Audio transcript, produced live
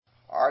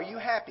Are you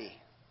happy?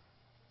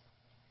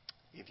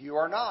 If you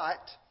are not,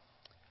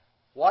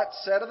 what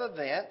set of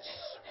events,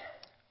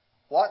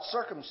 what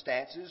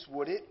circumstances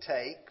would it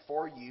take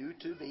for you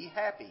to be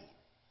happy?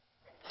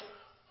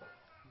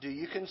 Do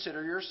you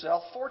consider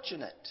yourself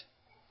fortunate?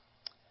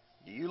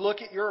 Do you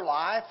look at your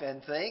life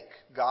and think,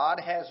 God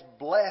has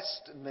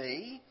blessed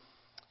me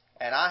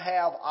and I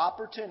have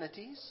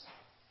opportunities,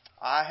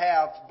 I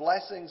have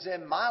blessings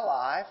in my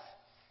life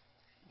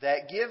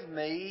that give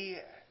me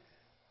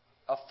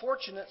a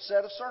fortunate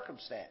set of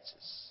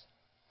circumstances?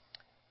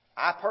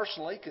 I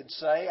personally could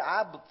say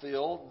I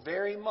feel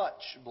very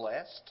much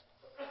blessed.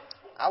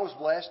 I was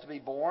blessed to be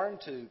born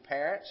to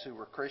parents who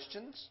were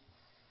Christians.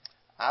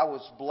 I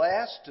was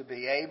blessed to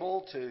be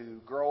able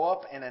to grow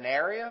up in an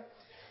area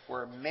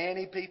where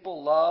many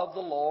people love the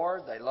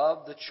Lord. They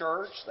loved the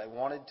church. They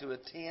wanted to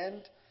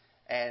attend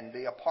and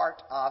be a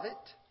part of it.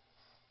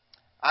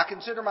 I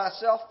consider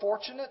myself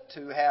fortunate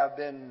to have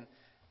been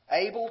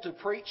able to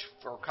preach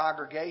for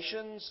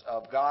congregations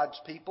of God's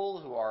people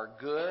who are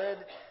good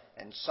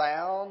and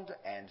sound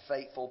and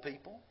faithful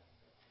people.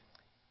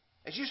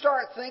 As you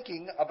start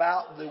thinking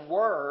about the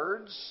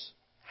words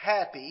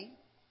happy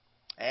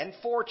and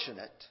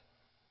fortunate,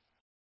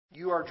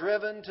 you are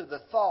driven to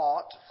the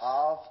thought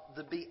of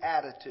the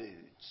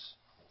Beatitudes.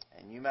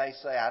 And you may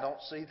say, I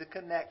don't see the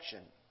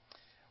connection.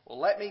 Well,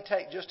 let me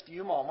take just a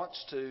few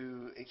moments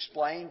to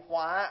explain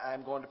why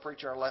I'm going to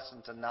preach our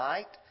lesson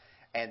tonight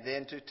and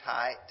then to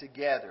tie it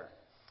together.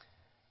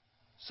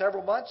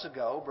 Several months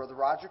ago, Brother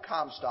Roger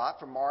Comstock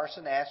from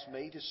Morrison asked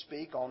me to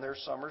speak on their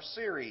summer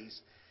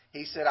series.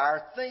 He said,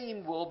 our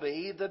theme will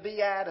be the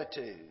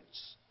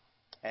Beatitudes.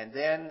 And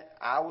then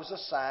I was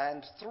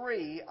assigned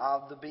 3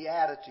 of the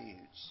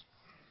Beatitudes.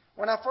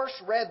 When I first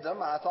read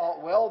them, I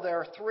thought, well, there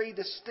are 3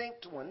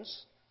 distinct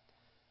ones.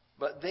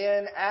 But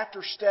then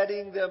after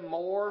studying them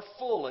more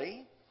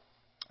fully,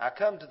 I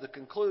come to the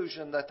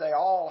conclusion that they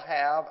all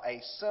have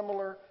a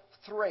similar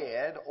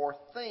thread or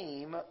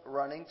theme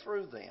running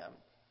through them.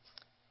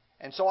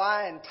 And so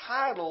I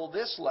entitled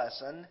this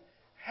lesson,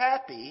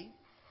 Happy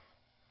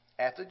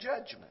at the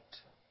Judgment.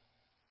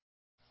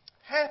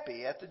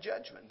 Happy at the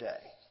Judgment Day.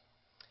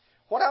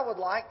 What I would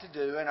like to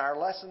do in our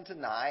lesson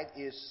tonight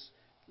is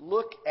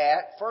look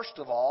at, first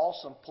of all,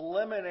 some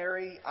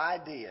preliminary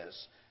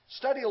ideas.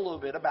 Study a little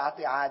bit about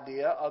the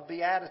idea of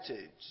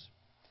Beatitudes.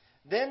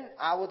 Then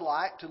I would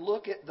like to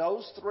look at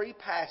those 3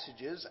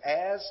 passages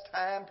as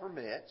time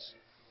permits,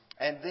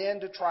 and then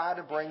to try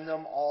to bring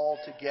them all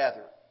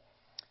together.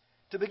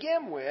 To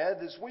begin with,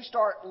 as we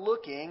start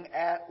looking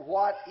at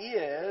what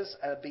is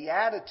a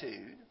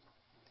beatitude,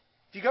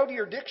 if you go to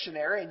your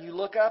dictionary and you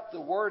look up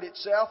the word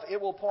itself, it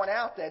will point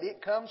out that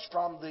it comes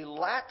from the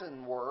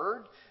Latin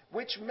word,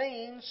 which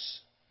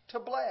means to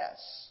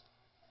bless.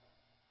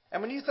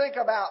 And when you think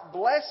about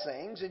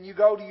blessings and you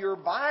go to your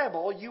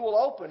Bible, you will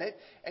open it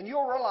and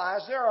you'll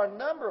realize there are a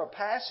number of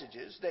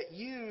passages that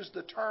use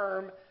the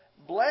term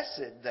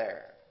blessed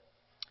there.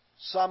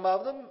 Some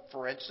of them,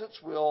 for instance,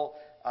 will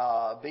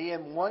be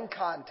in one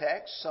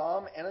context,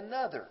 some in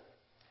another.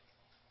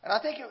 And I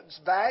think it's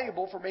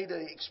valuable for me to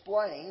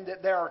explain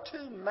that there are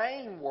 2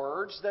 main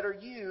words that are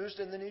used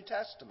in the New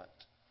Testament.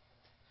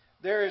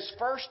 There is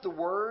first the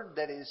word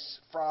that is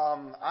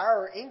from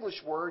our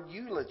English word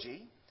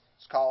eulogy.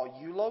 It's called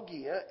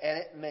eulogia, and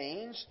it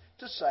means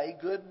to say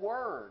good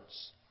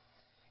words.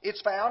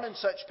 It's found in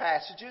such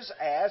passages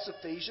as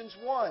Ephesians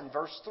 1,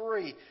 verse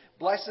 3.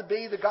 Blessed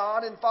be the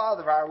God and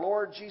Father of our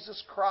Lord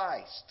Jesus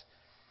Christ,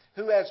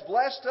 who has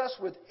blessed us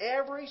with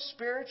every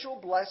spiritual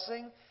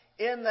blessing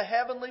in the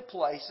heavenly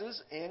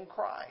places in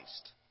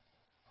Christ.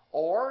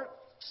 Or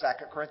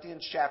 2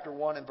 Corinthians chapter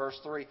 1 and verse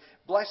 3.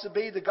 Blessed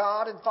be the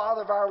God and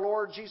Father of our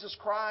Lord Jesus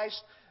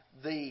Christ,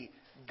 the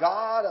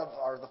God of,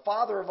 or the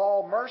Father of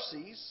all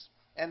mercies,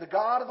 and the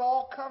God of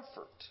all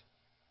comfort.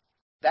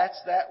 That's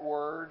that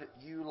word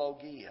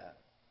eulogia.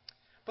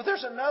 But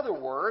there's another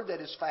word that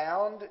is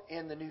found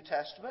in the New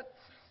Testament.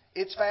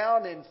 It's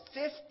found in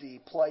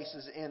 50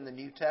 places in the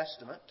New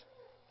Testament.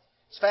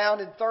 It's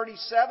found in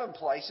 37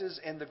 places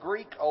in the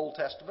Greek Old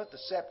Testament, the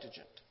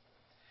Septuagint.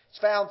 It's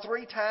found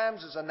 3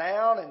 times as a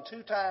noun and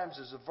 2 times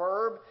as a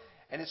verb,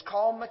 and it's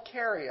called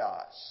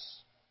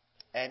makarios.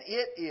 And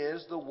it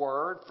is the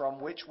word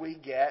from which we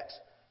get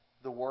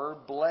the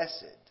word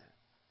blessed.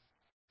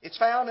 It's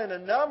found in a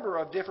number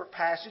of different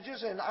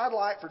passages, and I'd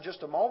like for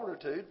just a moment or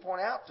two to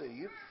point out to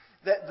you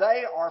that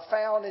they are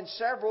found in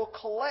several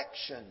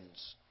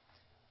collections.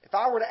 If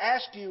I were to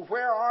ask you,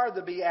 where are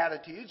the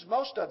Beatitudes,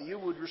 most of you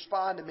would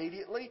respond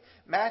immediately,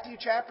 Matthew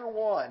chapter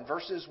 1,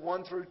 verses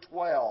 1 through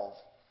 12.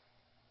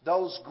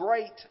 Those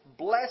great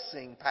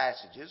blessing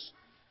passages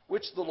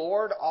which the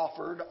Lord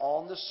offered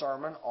on the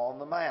Sermon on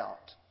the Mount.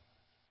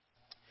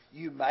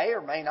 You may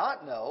or may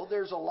not know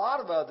there's a lot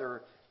of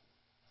other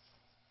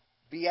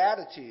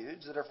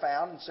Beatitudes that are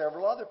found in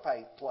several other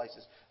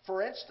places.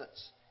 For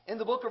instance, in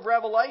the book of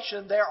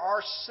Revelation, there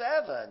are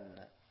 7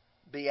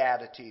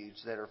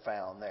 Beatitudes that are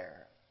found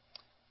there.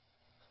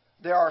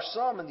 There are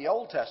some in the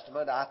Old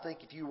Testament, I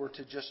think if you were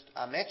to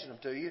I mention them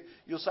to you,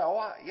 you'll say,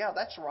 oh, yeah,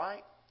 that's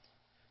right.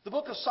 The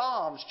book of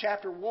Psalms,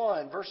 chapter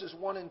 1, verses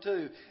 1 and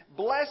 2.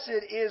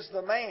 Blessed is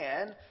the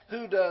man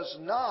who does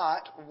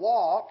not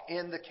walk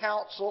in the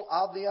counsel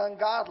of the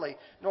ungodly,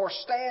 nor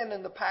stand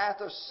in the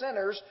path of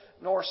sinners,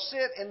 nor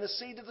sit in the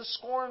seat of the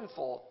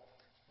scornful.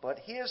 But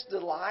his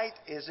delight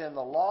is in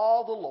the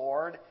law of the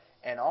Lord,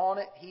 and on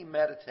it he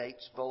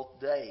meditates both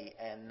day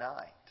and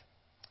night.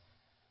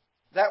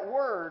 That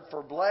word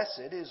for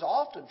blessed is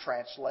often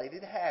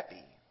translated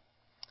happy.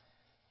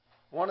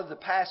 One of the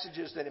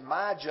passages that in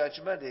my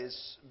judgment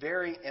is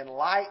very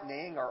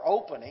enlightening or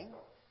opening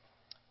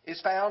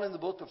is found in the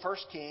book of 1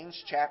 Kings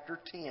chapter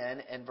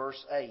 10 and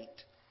verse 8.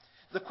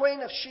 The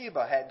Queen of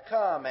Sheba had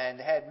come and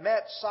had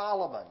met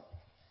Solomon.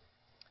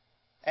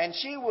 And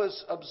she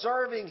was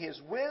observing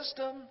his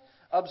wisdom,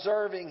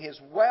 observing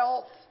his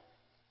wealth,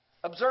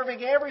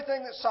 observing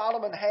everything that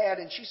Solomon had.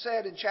 And she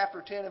said in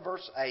chapter 10 and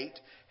verse 8,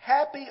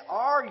 "Happy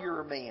are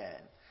your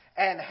men,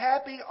 and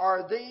happy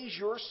are these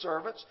your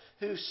servants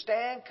who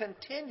stand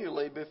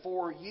continually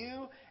before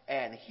you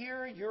and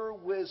hear your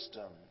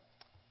wisdom."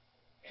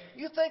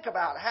 You think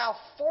about how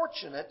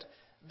fortunate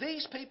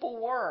these people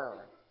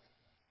were.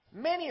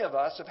 Many of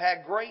us have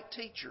had great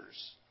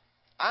teachers.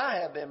 I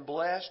have been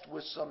blessed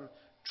with some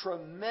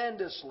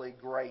tremendously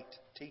great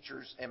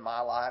teachers in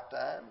my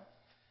lifetime,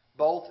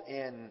 both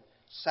in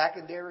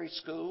secondary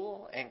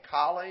school and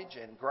college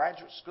and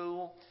graduate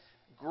school.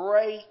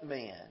 Great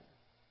men.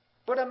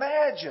 But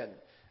imagine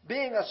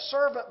being a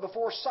servant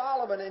before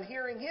Solomon and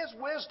hearing his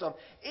wisdom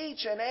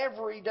each and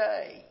every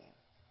day.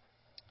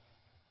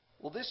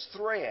 Well, this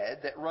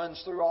thread that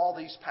runs through all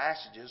these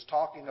passages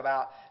talking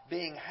about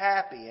being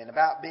happy and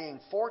about being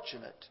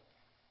fortunate,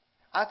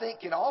 I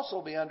think can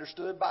also be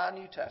understood by a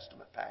New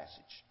Testament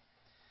passage.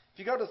 If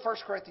you go to 1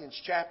 Corinthians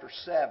chapter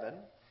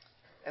 7,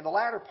 in the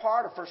latter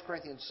part of 1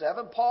 Corinthians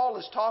 7, Paul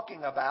is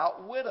talking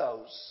about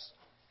widows.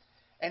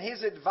 And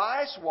his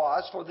advice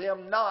was for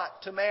them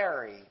not to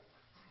marry.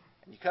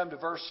 And you come to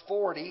verse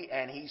 40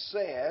 and he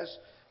says,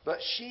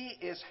 "But she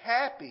is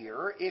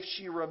happier if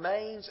she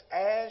remains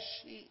as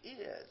she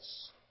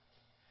is."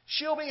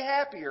 She'll be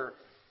happier.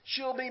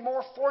 She'll be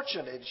more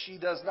fortunate if she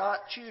does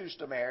not choose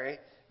to marry,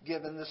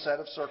 given the set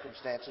of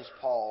circumstances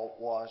Paul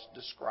was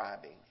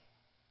describing.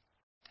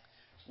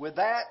 With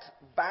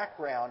that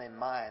background in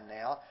mind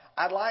now,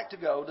 I'd like to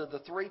go to the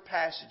three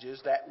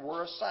passages that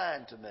were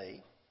assigned to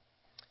me.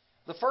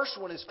 The first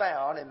one is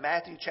found in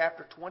Matthew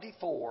chapter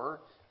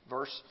 24,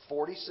 verse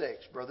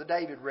 46. Brother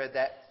David read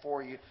that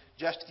for you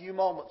just a few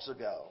moments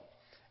ago.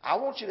 I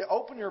want you to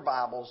open your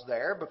Bibles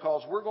there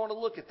because we're going to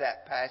look at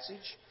that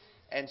passage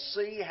and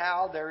see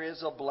how there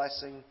is a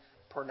blessing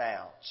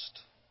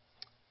pronounced.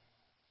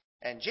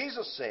 And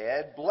Jesus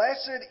said,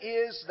 "Blessed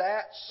is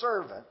that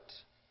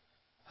servant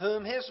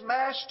whom his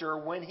master,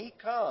 when he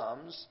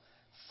comes,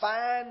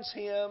 finds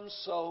him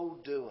so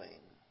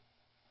doing."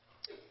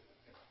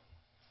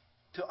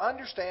 To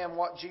understand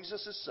what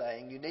Jesus is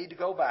saying, you need to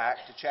go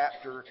back to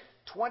chapter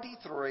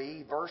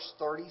 23, verse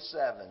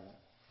 37.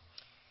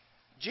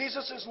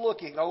 Jesus is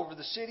looking over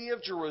the city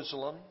of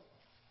Jerusalem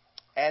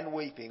and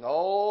weeping.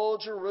 "Oh,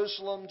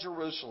 Jerusalem,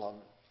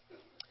 Jerusalem."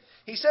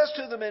 He says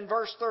to them in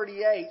verse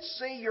 38,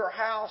 "See, your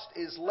house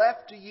is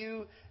left to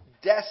you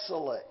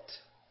desolate."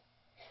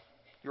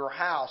 Your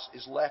house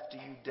is left to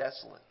you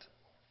desolate.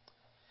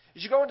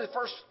 As you go into the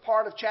first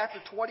part of chapter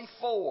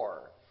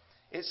 24,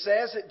 it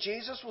says that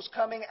Jesus was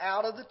coming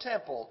out of the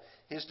temple.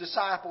 His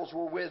disciples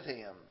were with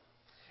him.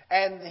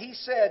 And he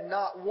said,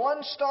 "Not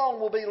one stone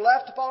will be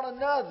left upon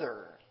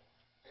another."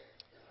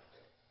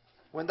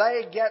 When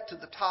they get to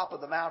the top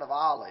of the Mount of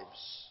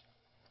Olives,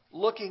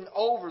 looking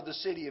over the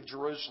city of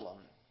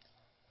Jerusalem,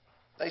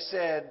 they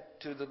said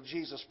to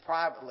Jesus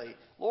privately,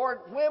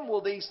 "Lord, when will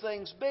these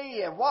things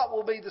be? And what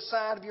will be the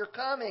sign of your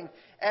coming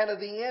and of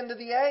the end of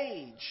the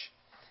age?"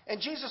 And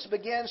Jesus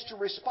begins to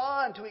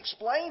respond, to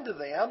explain to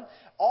them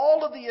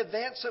all of the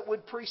events that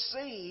would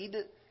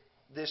precede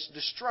this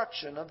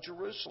destruction of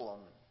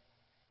Jerusalem.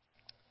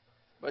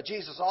 But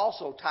Jesus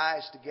also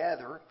ties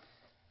together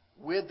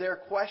with their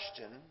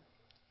question,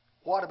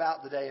 what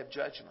about the day of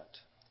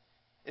judgment?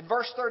 In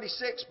verse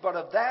 36, "But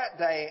of that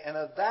day and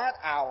of that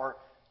hour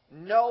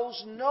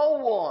knows no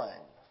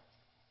one."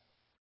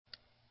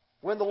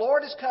 When the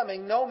Lord is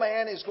coming, no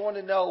man is going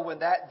to know when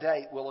that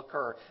date will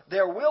occur.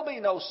 There will be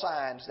no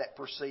signs that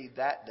precede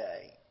that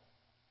day.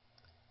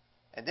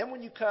 And then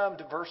when you come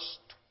to verse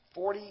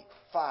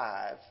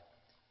 45,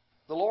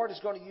 the Lord is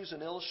going to use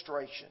an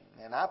illustration.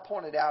 And I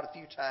pointed out a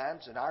few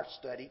times in our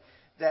study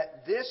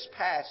that this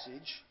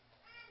passage,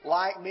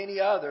 like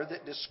many other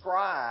that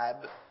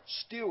describe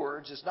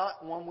stewards, is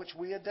not one which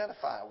we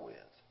identify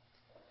with.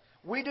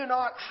 We do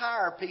not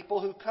hire people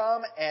who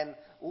come and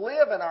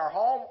live in our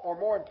home, or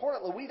more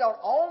importantly, we don't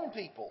own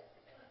people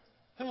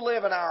who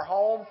live in our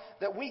home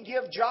that we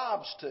give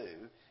jobs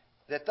to,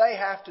 that they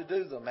have to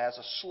do them as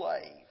a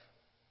slave.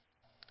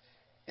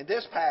 In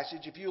this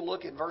passage, if you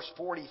look at verse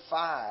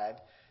 45,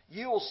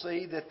 you will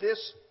see that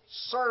this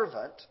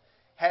servant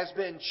has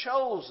been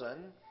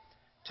chosen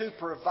to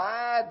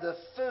provide the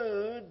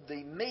food,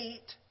 the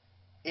meat,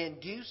 in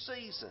due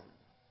season.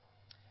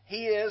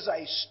 He is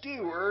a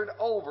steward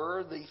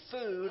over the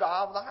food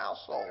of the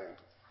household.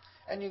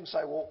 And you can say,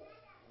 well,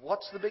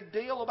 what's the big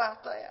deal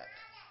about that?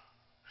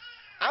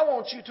 I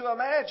want you to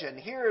imagine,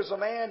 here is a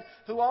man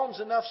who owns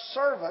enough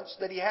servants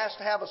that he has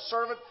to have a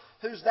servant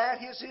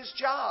that is his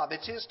job.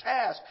 It's his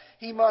task.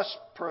 He must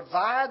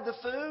provide the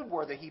food,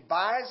 whether he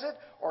buys it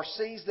or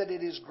sees that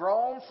it is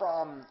grown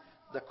from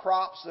the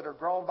crops that are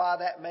grown by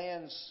that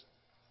man's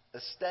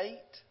estate.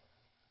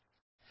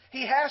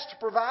 He has to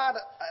provide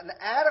an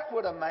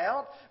adequate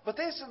amount, but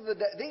these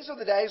are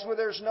the days where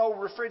there's no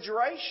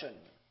refrigeration.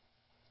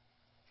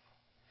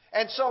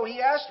 And so he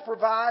has to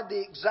provide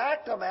the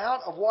exact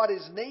amount of what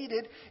is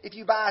needed. If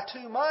you buy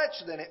too much,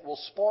 then it will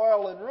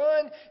spoil and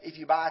ruin. If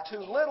you buy too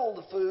little,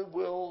 the food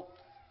will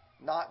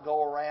not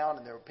go around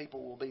and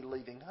people will be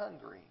leaving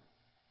hungry.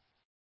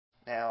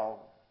 Now,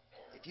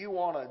 if you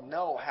want to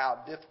know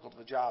how difficult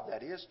of a job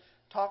that is,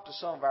 talk to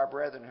some of our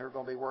brethren who are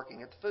going to be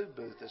working at the food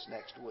booth this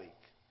next week.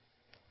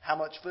 How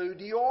much food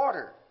do you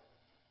order?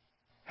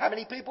 How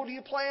many people do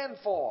you plan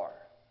for?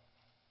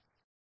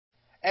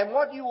 And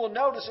what you will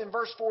notice in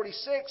verse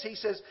 46, he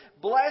says,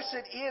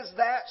 "Blessed is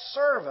that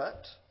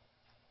servant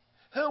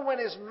who, when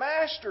his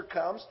master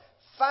comes,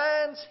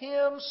 finds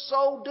him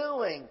so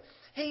doing."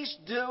 He's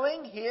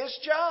doing his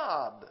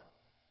job.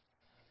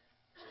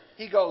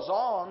 He goes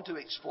on to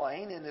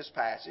explain in this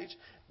passage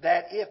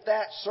that if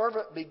that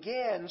servant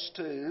begins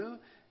to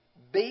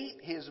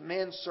beat his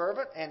men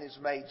servant and his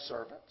maid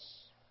servants,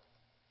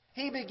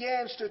 he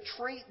begins to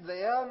treat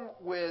them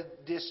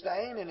with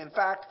disdain. And in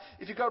fact,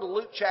 if you go to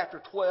Luke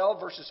chapter 12,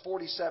 verses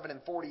 47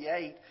 and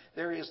 48,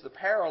 there is the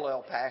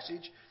parallel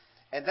passage.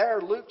 And there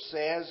Luke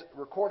says,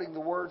 recording the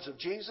words of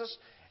Jesus,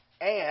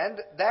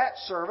 "And that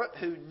servant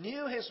who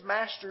knew his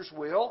master's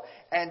will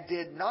and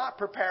did not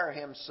prepare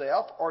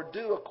himself or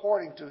do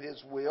according to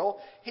his will,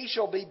 he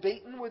shall be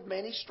beaten with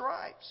many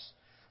stripes.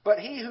 But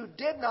he who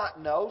did not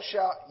know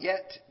shall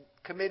yet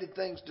committed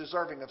things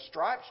deserving of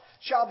stripes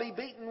shall be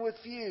beaten with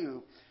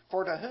few.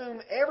 For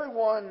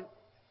everyone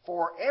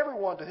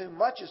to whom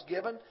much is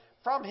given,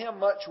 from him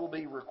much will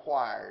be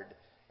required.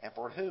 And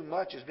for whom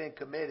much has been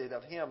committed,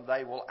 of him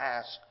they will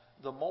ask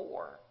the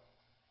more."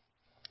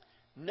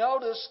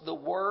 Notice the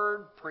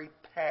word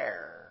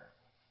prepare.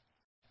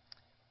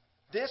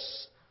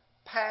 This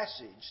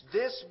passage,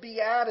 this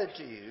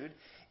beatitude,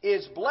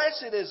 is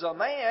blessed is a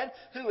man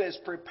who has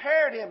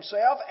prepared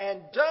himself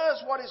and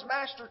does what his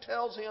master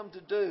tells him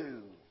to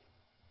do.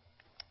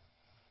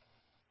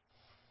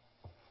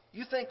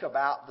 You think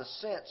about the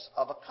sense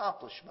of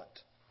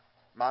accomplishment.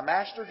 My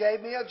master gave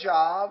me a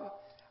job,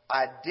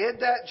 I did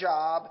that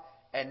job,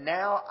 and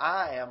now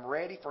I am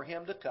ready for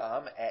him to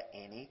come at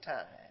any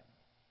time.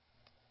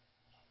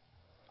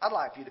 I'd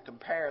like for you to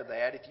compare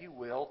that, if you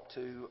will,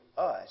 to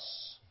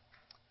us.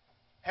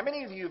 How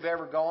many of you have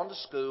ever gone to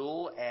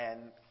school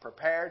and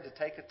prepared to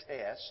take a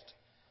test?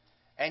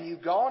 And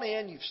you've gone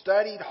in, you've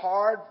studied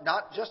hard,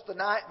 not just the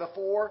night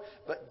before,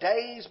 but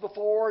days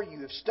before.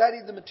 You have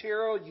studied the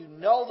material. You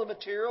know the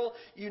material.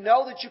 You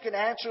know that you can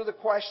answer the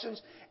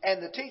questions.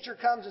 And the teacher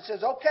comes and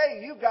says,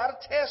 "Okay, you've got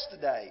a test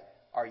today."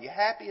 Are you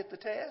happy at the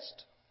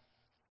test?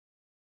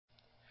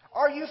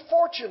 Are you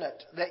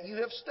fortunate that you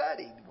have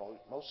studied?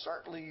 Most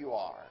certainly you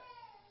are.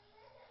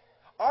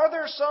 Are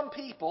there some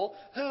people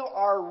who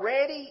are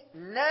ready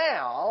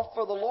now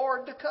for the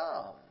Lord to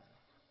come?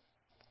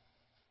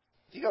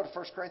 If you go to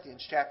 1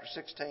 Corinthians chapter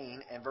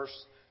 16 and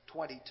verse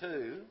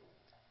 22,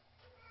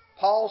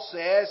 Paul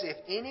says, "If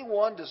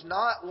anyone does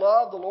not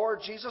love the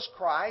Lord Jesus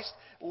Christ,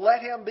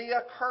 let him be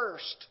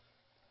accursed."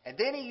 And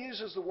then he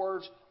uses the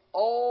words,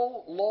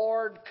 "O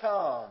Lord,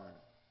 come."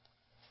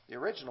 The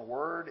original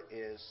word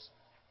is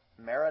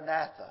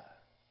Maranatha,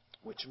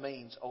 which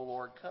means, "O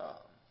Lord,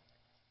 come."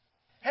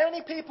 How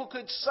many people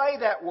could say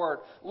that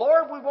word?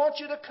 "Lord, we want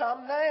you to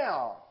come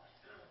now."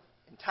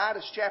 In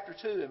Titus chapter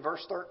 2 and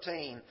verse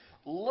 13,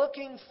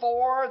 "Looking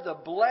for the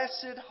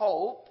blessed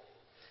hope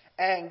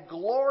and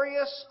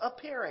glorious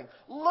appearing."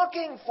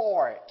 Looking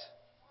for it.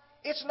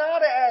 It's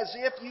not as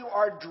if you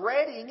are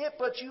dreading it,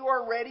 but you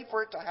are ready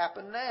for it to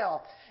happen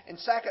now. In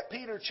 2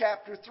 Peter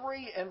chapter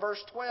 3 and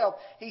verse 12,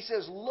 he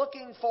says,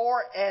 "Looking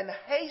for and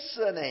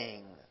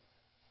hastening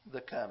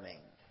the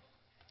coming."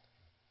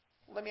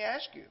 Let me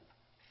ask you,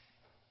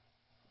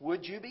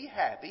 would you be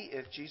happy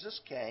if Jesus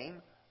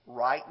came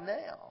right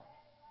now?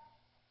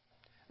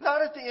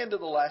 Not at the end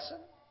of the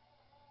lesson.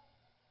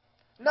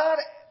 Not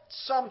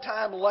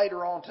sometime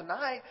later on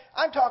tonight.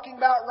 I'm talking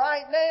about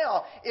right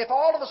now. If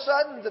all of a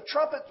sudden the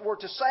trumpet were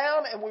to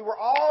sound and we were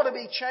all to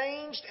be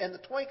changed in the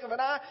twinkle of an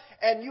eye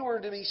and you were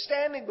to be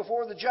standing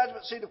before the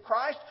judgment seat of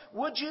Christ,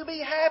 would you be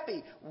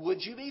happy?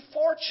 Would you be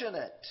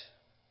fortunate?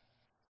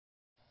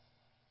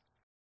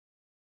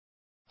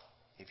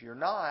 If you're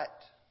not,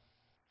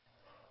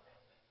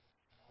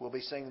 we'll be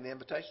singing the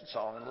invitation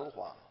song in a little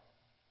while.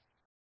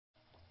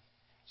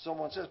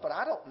 Someone says, "But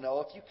I don't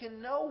know if you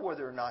can know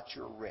whether or not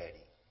you're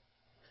ready.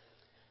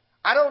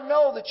 I don't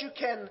know that you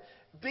can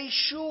be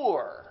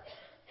sure."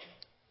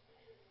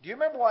 Do you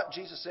remember what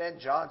Jesus said in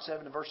John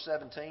 7 and verse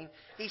 17?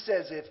 He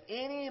says, if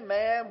any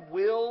man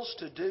wills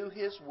to do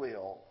his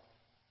will,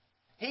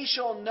 he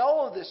shall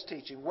know of this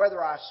teaching,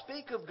 whether I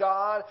speak of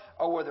God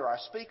or whether I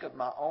speak of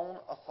my own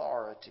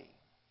authority.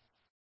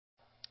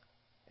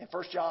 In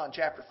 1 John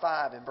chapter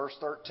 5 and verse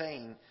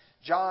 13,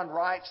 John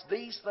writes,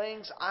 these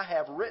things I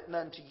have written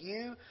unto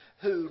you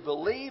who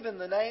believe in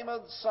the name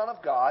of the Son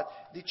of God,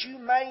 that you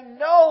may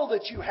know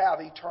that you have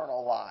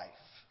eternal life.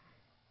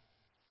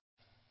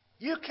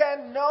 You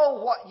can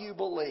know what you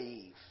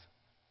believe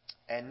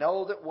and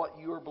know that what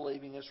you are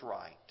believing is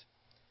right.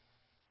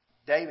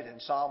 David in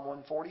Psalm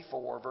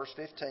 144 verse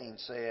 15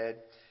 said,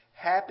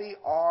 happy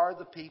are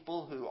the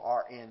people who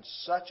are in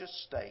such a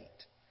state.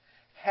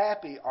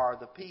 Happy are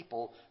the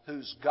people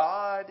whose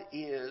God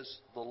is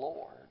the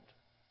Lord.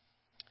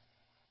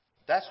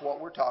 That's what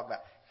we're talking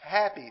about.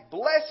 Happy,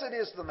 blessed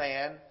is the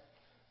man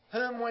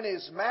whom when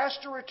his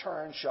master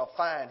returns shall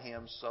find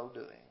him so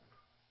doing.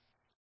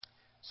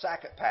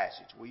 Second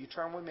passage. Will you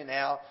turn with me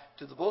now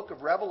to the book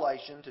of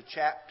Revelation, to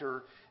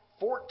chapter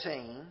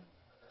 14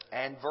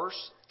 and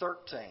verse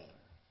 13.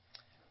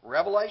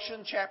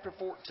 Revelation chapter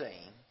 14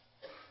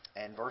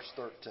 and verse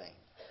 13.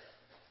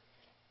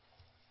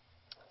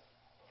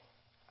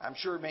 I'm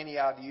sure many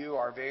of you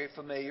are very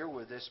familiar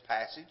with this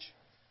passage.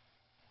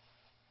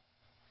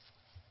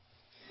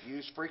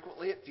 Used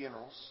frequently at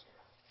funerals.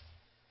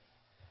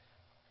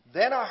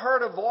 Then I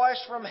heard a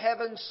voice from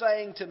heaven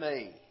saying to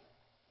me,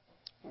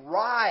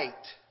 write,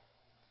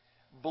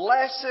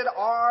 blessed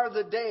are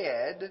the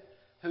dead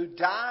who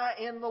die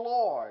in the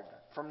Lord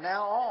from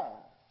now on.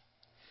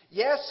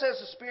 Yes, says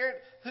the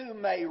Spirit, who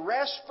may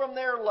rest from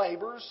their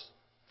labors,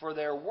 for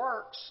their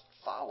works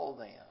follow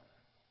them.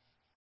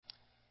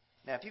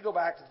 Now, if you go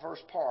back to the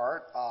first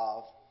part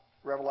of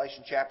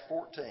Revelation chapter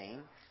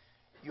 14,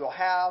 you'll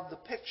have the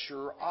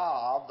picture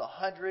of the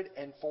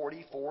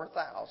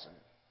 144,000.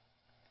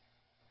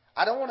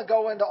 I don't want to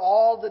go into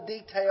all the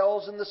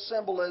details and the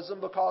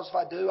symbolism, because if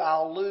I do,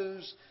 I'll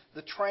lose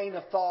the train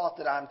of thought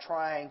that I'm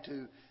trying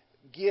to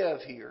give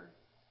here.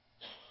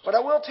 But I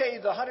will tell you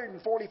the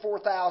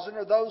 144,000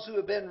 are those who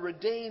have been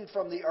redeemed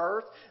from the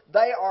earth.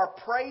 They are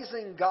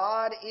praising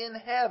God in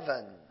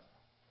heaven.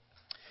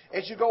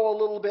 As you go a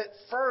little bit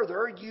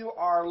further, you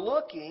are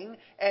looking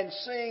and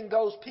seeing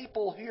those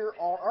people here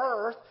on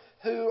earth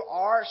who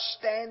are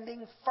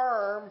standing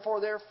firm for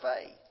their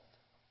faith.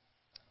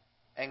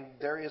 And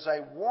there is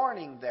a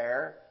warning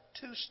there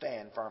to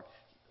stand firm.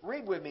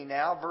 Read with me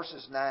now,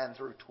 verses 9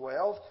 through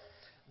 12.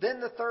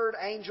 Then the third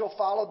angel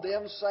followed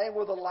them, saying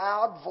with a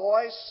loud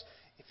voice,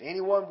 if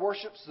anyone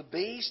worships the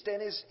beast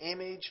and his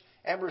image,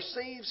 and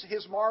receives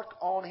his mark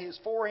on his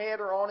forehead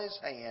or on his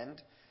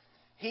hand,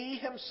 he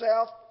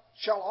himself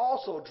shall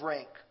also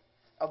drink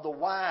of the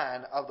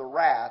wine of the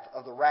wrath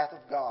of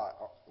God,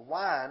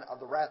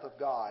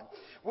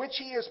 which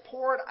he has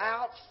poured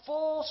out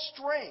full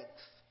strength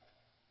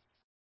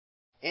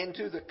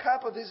into the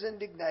cup of his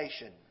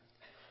indignation.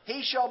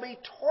 He shall be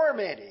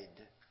tormented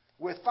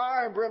with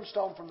fire and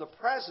brimstone from the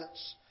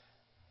presence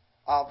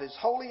of his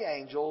holy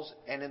angels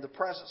and in the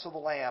presence of the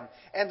Lamb.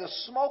 And the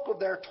smoke of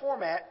their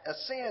torment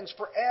ascends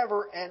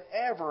forever and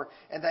ever,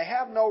 and they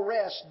have no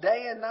rest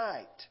day and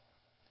night.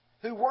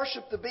 Who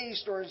worship the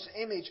beast or his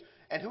image,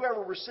 and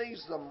whoever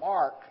receives the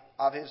mark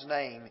of his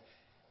name.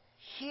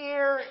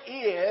 Here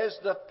is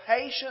the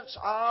patience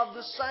of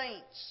the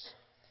saints.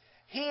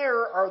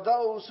 Here are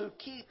those who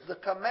keep the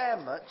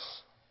commandments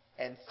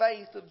and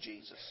faith of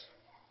Jesus.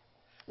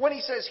 When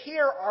he says,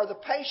 here are the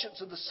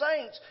patience of the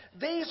saints,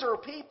 these are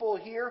people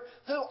here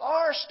who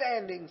are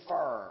standing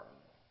firm.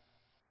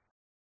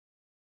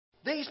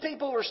 These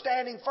people who are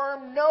standing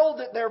firm know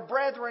that their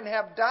brethren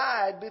have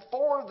died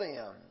before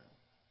them.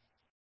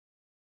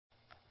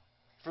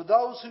 For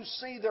those who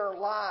see their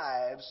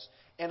lives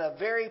in a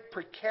very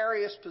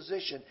precarious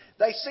position,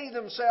 they see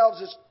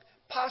themselves as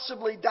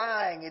possibly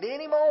dying at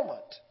any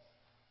moment.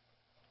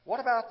 What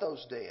about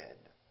those dead?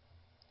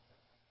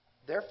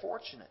 They're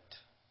fortunate.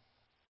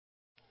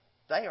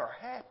 They are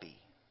happy.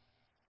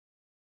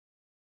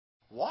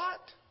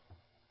 What?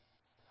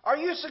 Are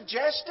you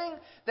suggesting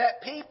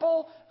that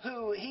people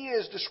who he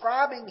is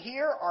describing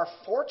here are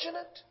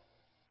fortunate?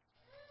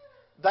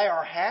 They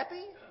are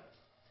happy?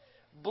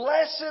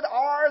 Blessed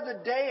are the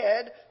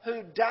dead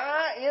who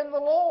die in the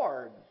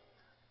Lord.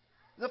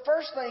 The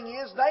first thing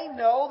is they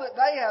know that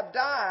they have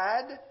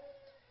died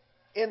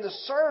in the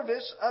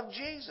service of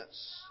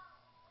Jesus.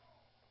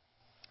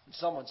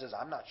 Someone says,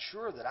 I'm not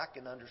sure that I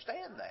can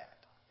understand that.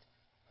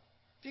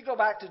 If you go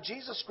back to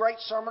Jesus' great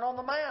Sermon on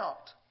the Mount,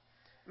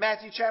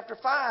 Matthew chapter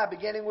 5,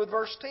 beginning with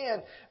verse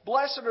 10,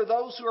 blessed are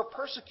those who are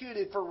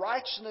persecuted for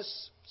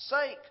righteousness'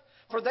 sake,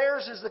 for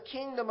theirs is the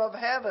kingdom of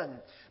heaven.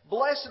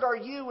 Blessed are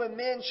you when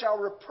men shall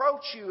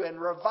reproach you and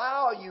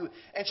revile you,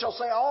 and shall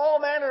say all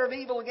manner of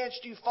evil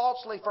against you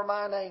falsely for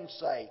my name's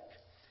sake.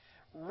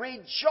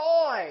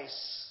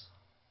 Rejoice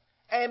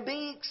and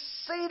be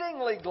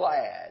exceedingly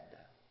glad.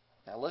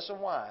 Now listen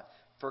why.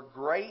 For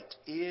great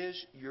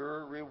is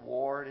your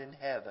reward in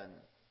heaven.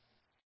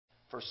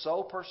 For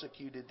so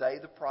persecuted they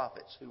the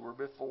prophets who were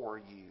before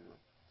you.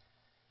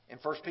 In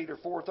 1 Peter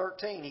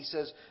 4:13, he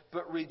says,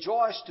 "But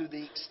rejoice to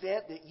the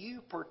extent that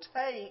you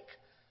partake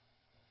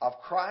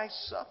of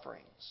Christ's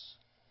sufferings,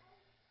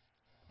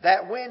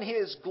 that when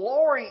His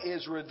glory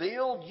is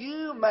revealed,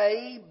 you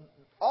may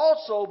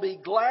also be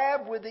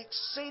glad with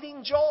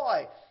exceeding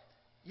joy."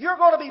 You're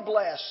going to be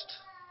blessed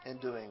in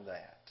doing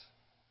that.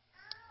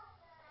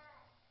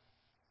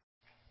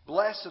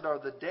 Blessed are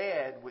the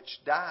dead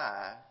which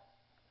die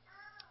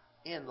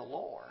in the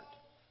Lord.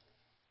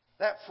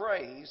 That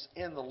phrase,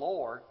 "in the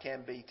Lord,"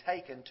 can be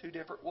taken two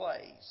different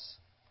ways.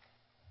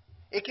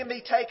 It can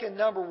be taken,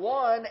 number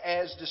one,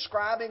 as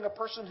describing a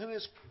person who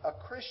is a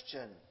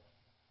Christian.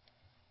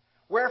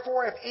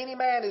 "Wherefore, if any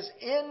man is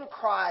in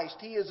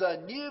Christ, he is a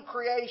new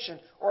creation,"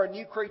 or a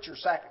new creature,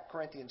 2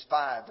 Corinthians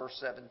 5, verse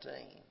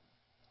 17.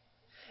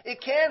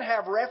 It can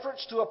have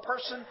reference to a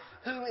person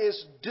who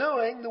is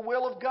doing the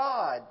will of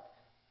God.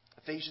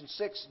 Ephesians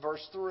 6,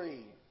 verse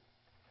 3.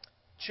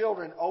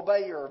 Children,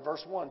 obey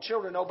verse 1.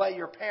 "Children, obey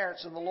your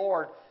parents in the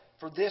Lord,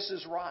 for this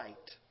is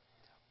right."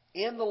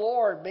 In the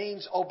Lord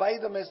means obey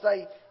them as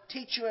they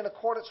teach you in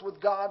accordance with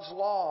God's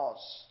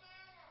laws.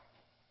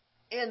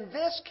 In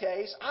this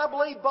case, I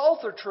believe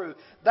both are true.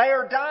 They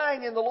are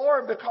dying in the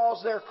Lord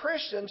because they're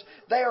Christians.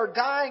 They are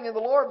dying in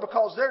the Lord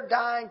because they're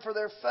dying for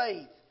their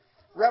faith.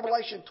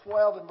 Revelation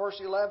 12 and verse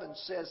 11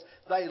 says,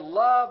 "They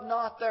love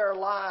not their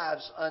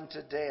lives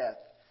unto death."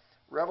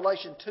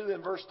 Revelation 2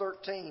 and verse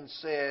 13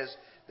 says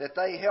that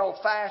they held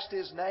fast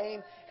His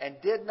name and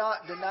did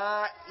not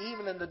deny,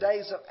 even in the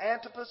days of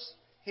Antipas,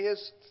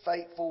 His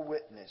faithful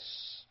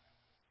witness.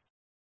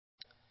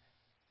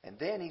 And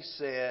then he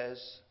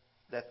says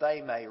that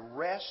they may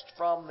rest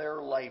from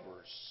their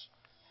labors,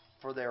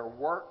 for their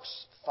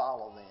works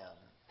follow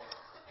them.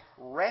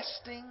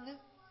 Resting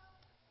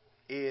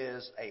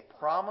is a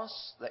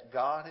promise that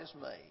God has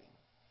made.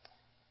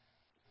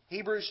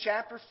 Hebrews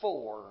chapter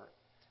 4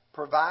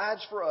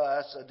 provides for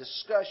us a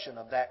discussion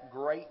of that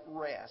great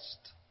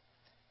rest.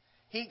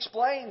 He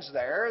explains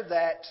there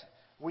that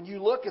when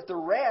you look at the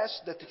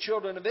rest that the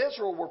children of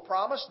Israel were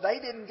promised, they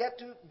didn't get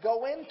to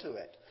go into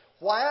it.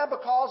 Why?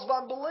 Because of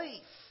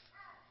unbelief.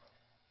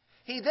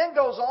 He then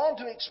goes on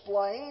to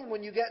explain,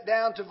 when you get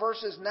down to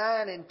verses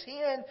 9 and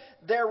 10,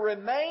 there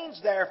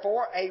remains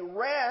therefore a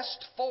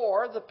rest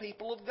for the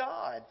people of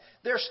God.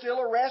 There's still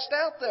a rest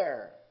out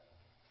there.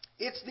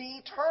 It's the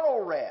eternal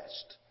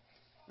rest.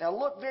 Now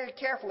look very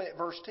carefully at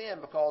verse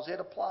 10 because it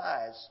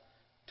applies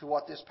to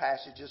what this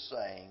passage is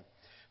saying.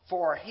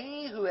 "For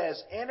he who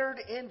has entered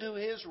into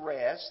his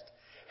rest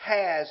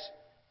has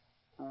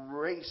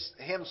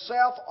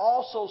himself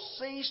also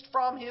ceased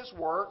from his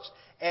works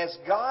as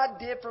God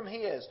did from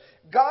His."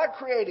 God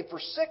created for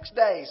 6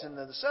 days, and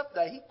then the seventh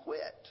day He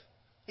quit.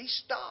 He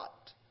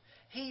stopped.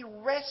 He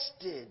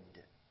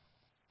rested.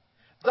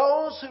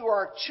 Those who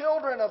are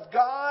children of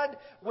God,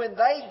 when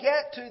they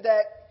get to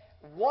that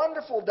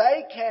wonderful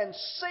day, can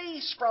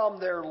cease from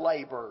their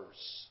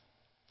labors,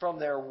 from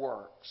their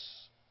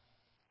works,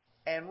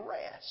 and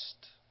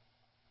rest.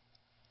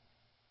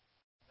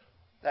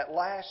 That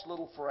last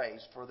little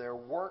phrase, "for their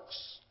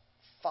works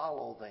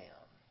follow them."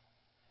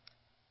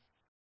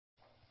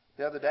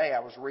 The other day I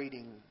was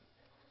reading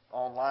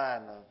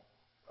online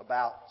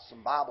about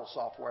some Bible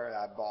software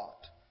I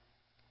bought.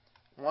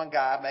 One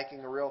guy,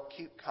 making a real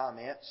cute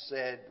comment,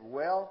 said,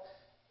 "Well,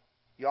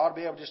 you ought to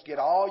be able to just get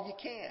all you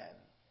can."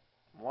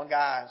 One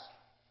guy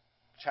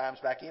chimes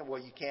back in,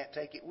 "Well, you can't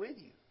take it with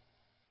you."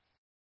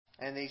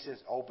 And he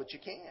says, "Oh, but you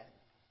can.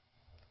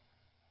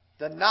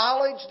 The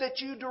knowledge that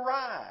you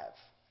derive,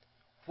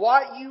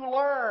 what you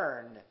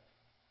learn,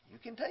 you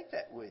can take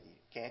that with you,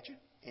 can't you,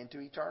 into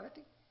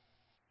eternity?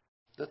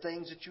 The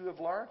things that you have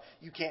learned.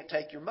 You can't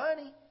take your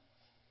money,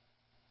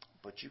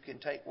 but you can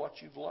take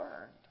what you've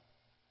learned."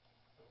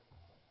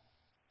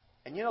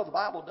 And you know, the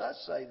Bible does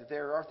say that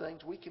there are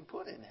things we can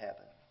put in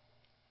heaven.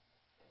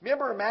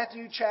 Remember in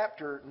Matthew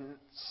chapter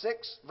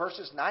 6,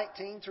 verses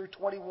 19 through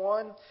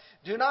 21,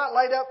 "Do not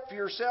lay up for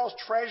yourselves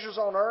treasures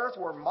on earth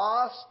where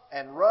moth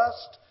and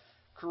rust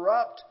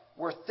corrupt,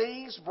 where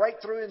thieves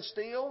break through and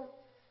steal,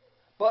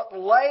 but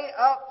lay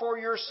up for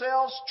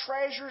yourselves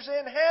treasures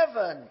in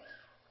heaven."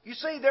 You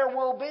see, there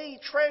will be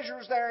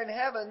treasures there in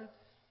heaven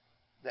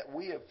that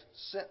we have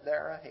sent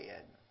there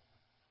ahead.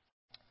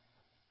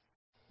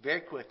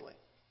 Very quickly,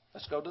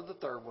 let's go to the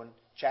third one,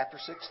 chapter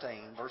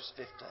 16, verse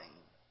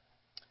 15.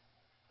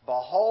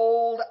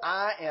 "Behold,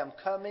 I am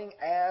coming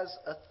as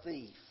a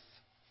thief.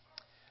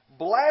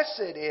 Blessed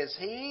is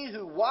he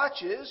who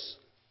watches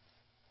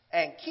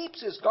and keeps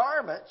his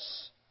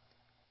garments,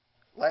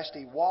 lest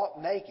he walk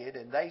naked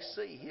and they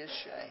see his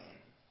shame."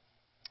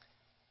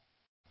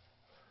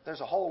 There's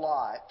a whole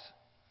lot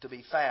to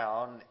be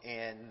found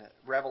in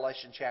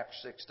Revelation chapter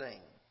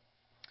 16.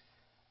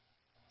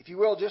 If you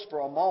will, just for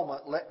a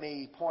moment, let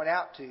me point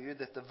out to you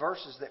that the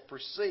verses that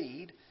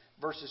precede,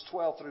 verses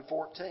 12 through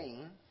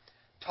 14,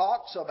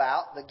 talks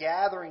about the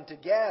gathering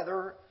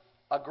together,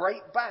 a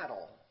great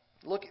battle.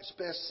 Look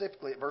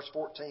specifically at verse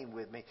 14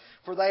 with me.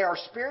 "For they are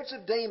spirits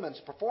of demons,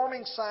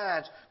 performing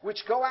signs,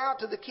 which go out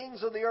to the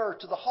kings of the earth,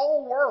 to the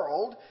whole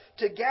world,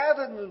 to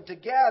gather them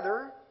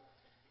together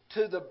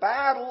to the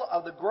battle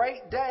of the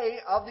great day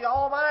of the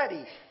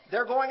Almighty.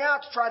 They're going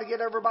out to try to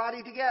get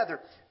everybody together.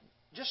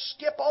 Just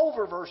skip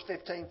over verse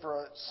 15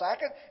 for a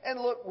second and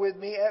look with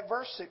me at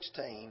verse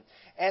 16.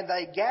 And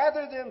they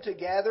gather them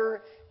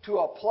together to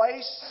a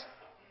place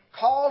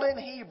called in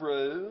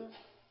Hebrew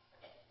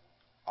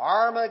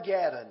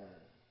Armageddon.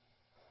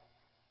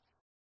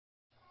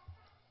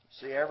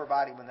 See,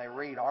 everybody when they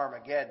read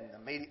Armageddon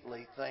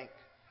immediately think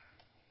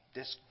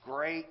this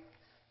great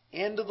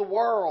end of the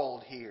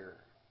world here.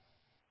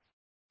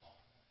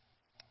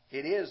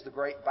 It is the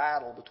great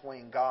battle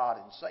between God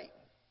and Satan.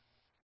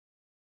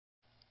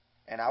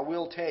 And I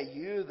will tell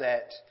you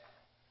that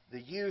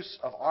the use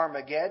of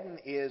Armageddon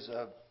is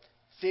a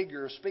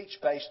figure of speech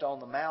based on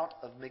the Mount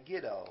of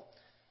Megiddo,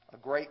 a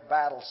great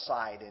battle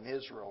site in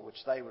Israel,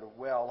 which they would have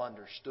well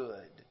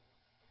understood.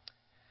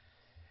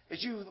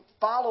 As you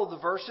follow the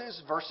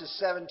verses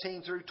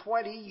 17 through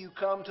 20, you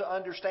come to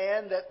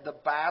understand that the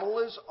battle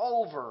is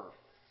over.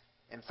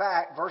 In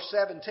fact, verse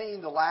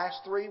 17, the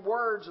last three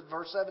words of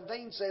verse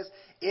 17 says,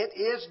 "It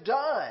is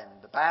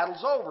done." The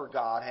battle's over.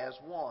 God has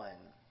won.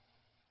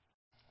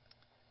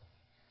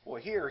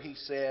 Well, here he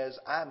says,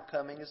 "I'm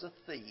coming as a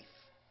thief."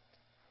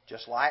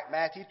 Just like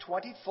Matthew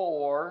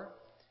 24,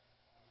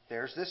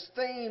 there's this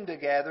theme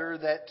together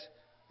that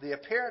the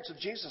appearance of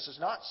Jesus is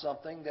not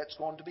something that's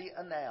going to be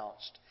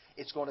announced.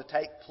 It's going to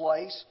take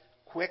place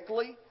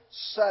quickly,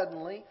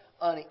 suddenly,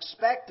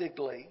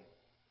 unexpectedly.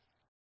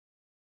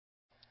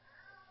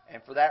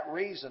 And for that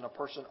reason, a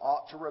person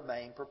ought to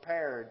remain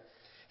prepared.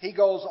 He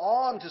goes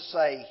on to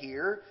say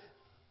here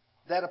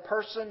that a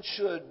person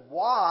should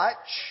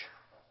watch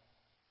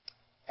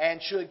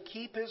and should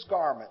keep his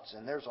garments.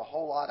 And there's a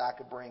whole lot I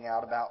could bring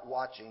out about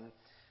watching,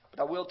 but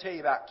I will tell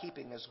you about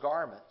keeping his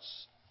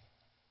garments.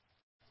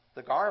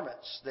 The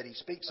garments that he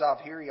speaks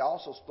of here, he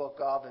also spoke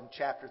of in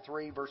chapter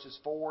 3, verses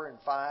 4 and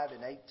 5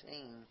 and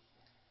 18.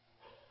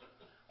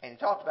 And he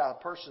talked about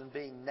a person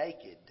being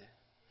naked.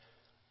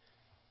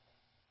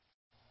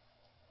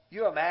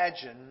 You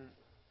imagine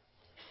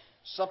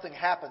something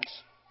happens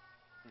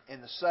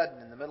in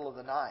the middle of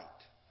the night.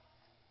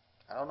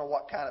 I don't know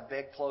what kind of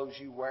bedclothes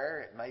you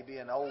wear. It may be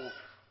an old,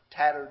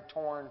 tattered,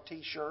 torn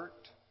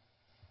t-shirt.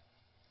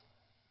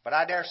 But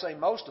I dare say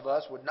most of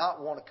us would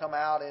not want to come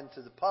out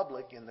into the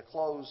public in the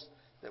clothes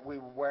that we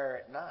wear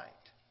at night.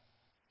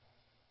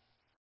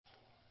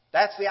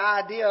 That's the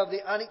idea of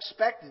the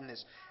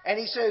unexpectedness. And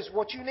he says,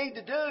 what you need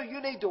to do,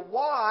 you need to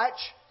watch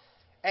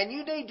and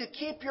you need to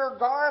keep your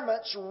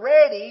garments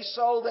ready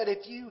so that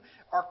if you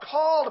are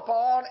called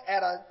upon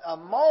at a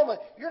moment,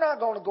 you're not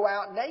going to go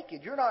out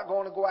naked. You're not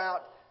going to go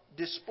out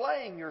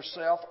displaying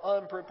yourself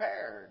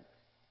unprepared.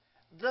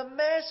 The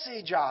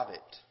message of it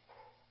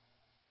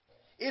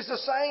is the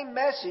same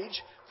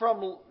message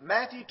from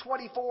Matthew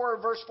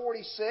 24 verse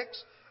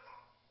 46,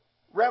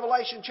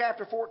 Revelation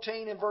chapter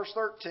 14 and verse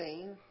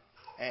 13,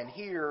 and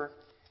here,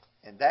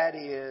 and that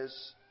is,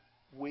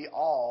 we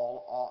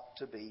all ought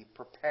to be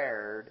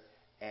prepared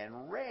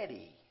and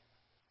ready.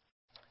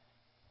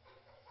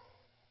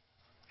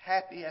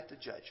 Happy at the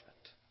judgment.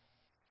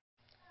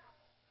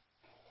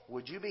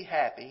 Would you be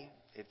happy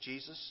if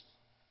Jesus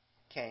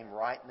came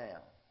right now?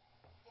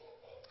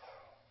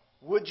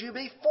 Would you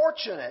be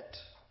fortunate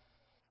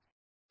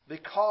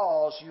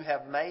because you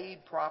have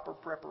made proper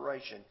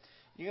preparation?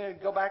 You're going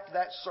to go back to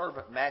that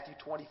servant, Matthew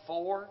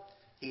 24.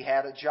 He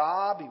had a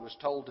job. He was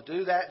told to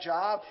do that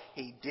job.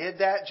 He did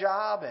that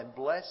job, and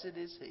blessed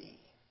is he.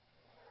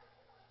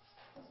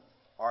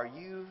 Are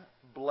you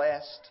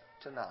blessed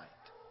tonight?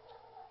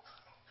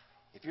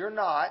 If you're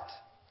not,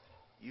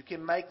 you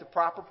can make the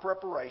proper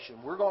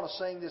preparation. We're going to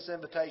sing this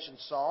invitation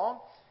song.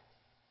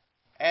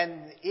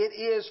 And it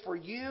is for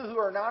you who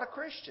are not a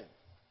Christian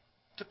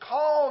to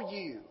call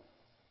you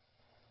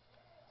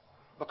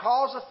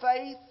because of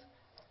faith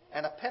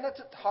and a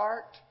penitent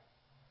heart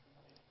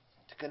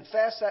to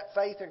confess that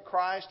faith in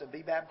Christ and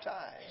be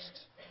baptized.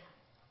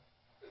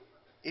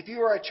 If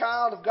you are a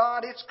child of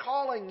God, it's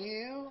calling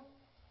you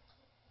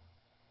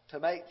to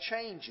make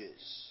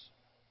changes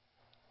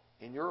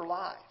in your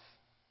life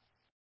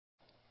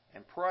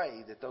and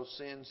pray that those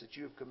sins that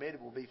you have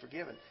committed will be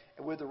forgiven,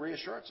 and with the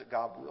reassurance that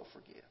God will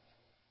forgive.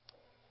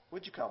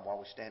 Would you come while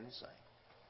we stand and sing?